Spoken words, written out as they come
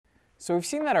So we've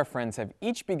seen that our friends have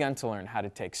each begun to learn how to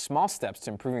take small steps to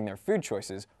improving their food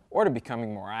choices or to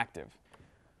becoming more active.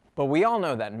 But we all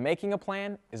know that making a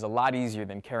plan is a lot easier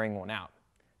than carrying one out.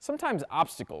 Sometimes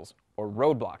obstacles, or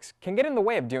roadblocks, can get in the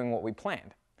way of doing what we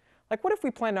planned. Like what if we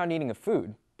planned on eating a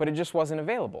food, but it just wasn't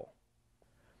available?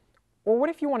 Or what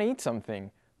if you want to eat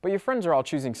something, but your friends are all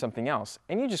choosing something else,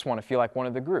 and you just want to feel like one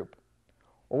of the group?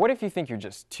 Or what if you think you're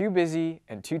just too busy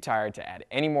and too tired to add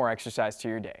any more exercise to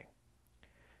your day?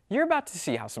 You're about to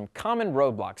see how some common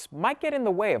roadblocks might get in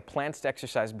the way of plans to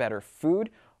exercise better food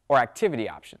or activity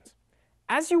options.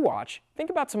 As you watch, think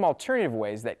about some alternative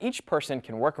ways that each person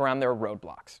can work around their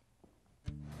roadblocks.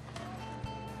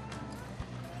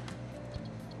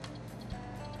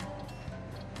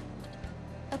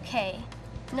 Okay,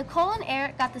 Nicole and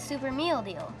Eric got the super meal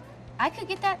deal. I could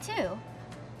get that too.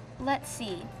 Let's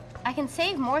see, I can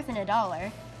save more than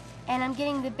 $1, and I'm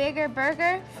getting the bigger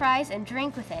burger, fries, and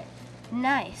drink with it.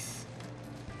 Nice.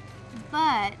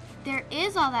 But there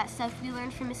is all that stuff we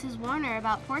learned from Mrs. Warner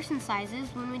about portion sizes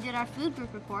when we did our food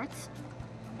group reports.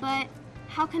 But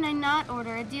how can I not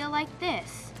order a deal like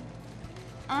this?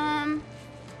 I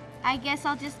guess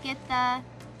I'll just get the,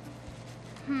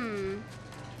 All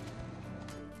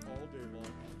day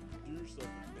long, do yourself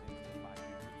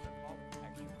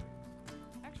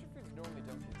Extra foods normally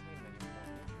don't contain many more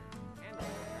nutrients and also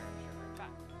higher sugar and fat.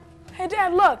 Hey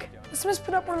Dad, look! The Smiths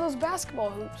put up one of those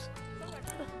basketball hoops.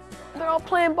 They're all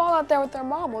playing ball out there with their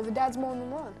mom while the dad's mowing the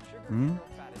lawn. Hmm?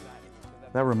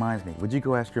 That reminds me, would you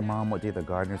go ask your mom what day the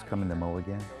gardeners come in to mow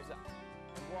again?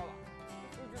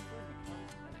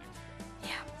 Yeah.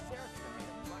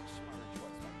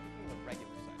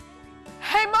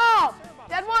 Hey Mom!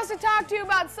 Dad wants to talk to you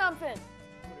about something.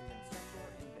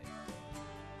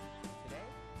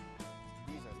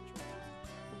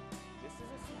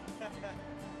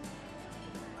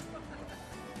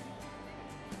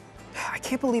 I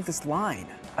can't believe this line,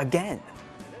 again.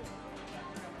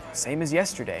 Same as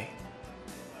yesterday.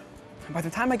 And by the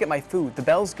time I get my food, the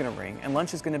bell's gonna ring and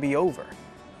lunch is gonna be over.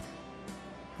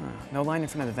 No line in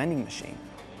front of the vending machine.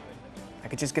 I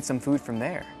could just get some food from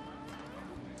there.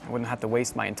 I wouldn't have to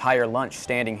waste my entire lunch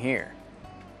standing here.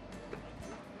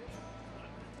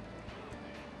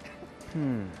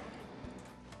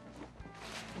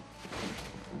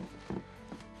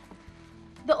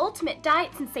 The ultimate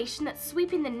diet sensation that's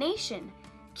sweeping the nation.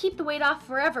 Keep the weight off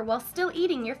forever while still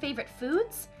eating your favorite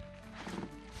foods?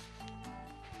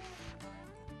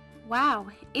 Wow,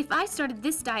 if I started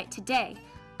this diet today,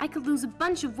 I could lose a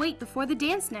bunch of weight before the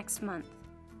dance next month.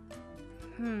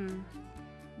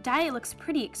 Diet looks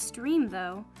pretty extreme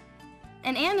though.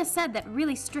 And Anna said that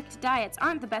really strict diets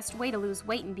aren't the best way to lose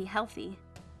weight and be healthy.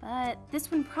 But this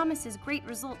one promises great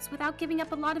results without giving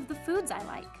up a lot of the foods I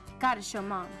like. Gotta show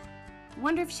Mom.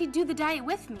 Wonder if she'd do the diet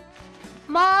with me.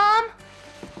 Mom!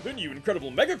 The new incredible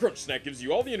Mega Crunch snack gives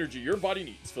you all the energy your body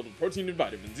needs, filled with protein and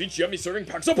vitamins. Each yummy serving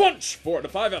packs a punch! 4 out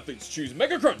of 5 athletes choose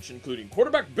Mega Crunch, including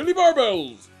quarterback Billy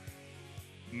Barbells.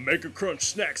 Mega Crunch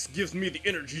Snacks gives me the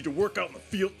energy to work out in the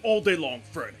field all day long,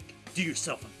 Frantic. Do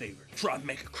yourself a favor. Try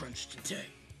Mega Crunch today.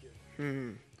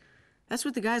 That's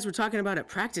what the guys were talking about at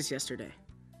practice yesterday.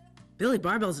 Billy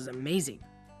Barbells is amazing.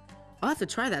 I'll have to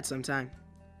try that sometime.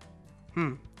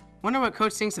 Wonder what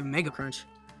Coach thinks of Mega Crunch.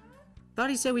 Thought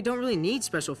he said we don't really need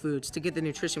special foods to get the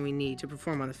nutrition we need to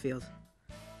perform on the field.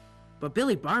 But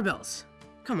Billy Barbells,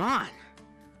 come on.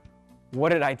 What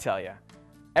did I tell you?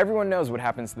 Everyone knows what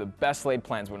happens to the best laid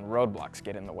plans when roadblocks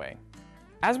get in the way.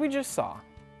 As we just saw,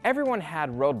 everyone had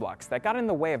roadblocks that got in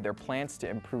the way of their plans to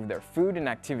improve their food and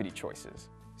activity choices.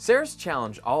 Sarah's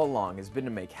challenge all along has been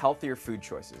to make healthier food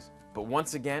choices, but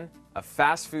once again, a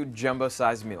fast food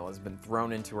jumbo-sized meal has been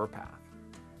thrown into her path.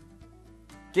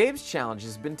 Gabe's challenge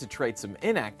has been to trade some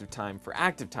inactive time for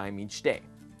active time each day.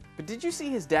 But did you see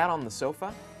his dad on the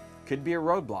sofa? Could be a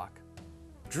roadblock.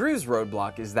 Drew's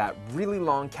roadblock is that really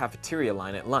long cafeteria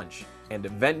line at lunch and a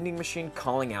vending machine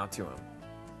calling out to him.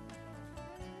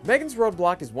 Megan's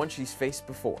roadblock is one she's faced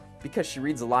before because she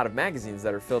reads a lot of magazines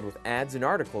that are filled with ads and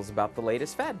articles about the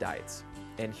latest fad diets.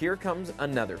 And here comes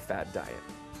another fad diet.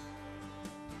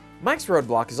 Mike's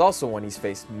roadblock is also one he's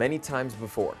faced many times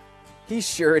before. He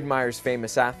sure admires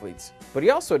famous athletes, but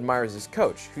he also admires his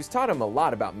coach, who's taught him a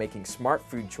lot about making smart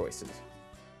food choices.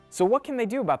 So what can they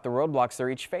do about the roadblocks they're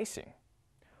each facing?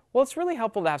 Well, it's really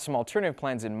helpful to have some alternative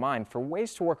plans in mind for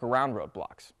ways to work around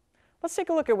roadblocks. Let's take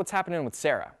a look at what's happening with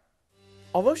Sarah.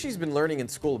 Although she's been learning in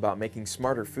school about making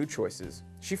smarter food choices,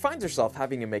 she finds herself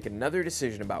having to make another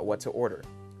decision about what to order.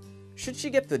 Should she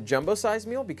get the jumbo-sized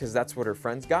meal because that's what her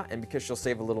friends got and because she'll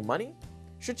save a little money?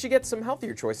 Should she get some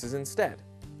healthier choices instead?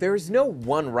 There is no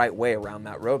one right way around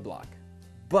that roadblock.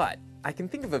 But I can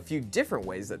think of a few different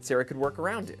ways that Sarah could work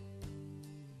around it.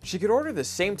 She could order the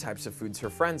same types of foods her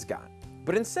friends got,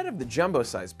 but instead of the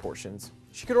jumbo-sized portions,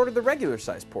 she could order the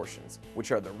regular-sized portions,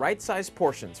 which are the right-sized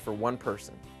portions for one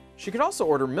person. She could also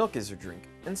order milk as her drink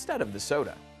instead of the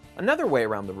soda. Another way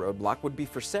around the roadblock would be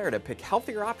for Sarah to pick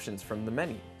healthier options from the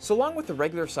menu. So along with the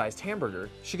regular-sized hamburger,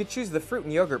 she could choose the fruit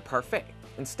and yogurt parfait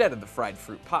instead of the fried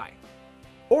fruit pie.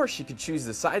 Or she could choose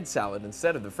the side salad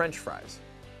instead of the French fries.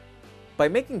 By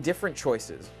making different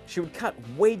choices, she would cut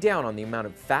way down on the amount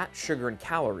of fat, sugar, and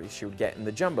calories she would get in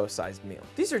the jumbo-sized meal.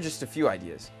 These are just a few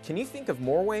ideas. Can you think of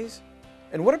more ways?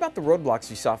 And what about the roadblocks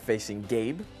you saw facing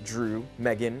Gabe, Drew,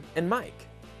 Megan, and Mike?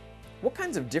 What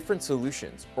kinds of different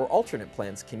solutions or alternate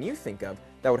plans can you think of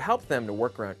that would help them to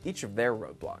work around each of their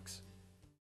roadblocks?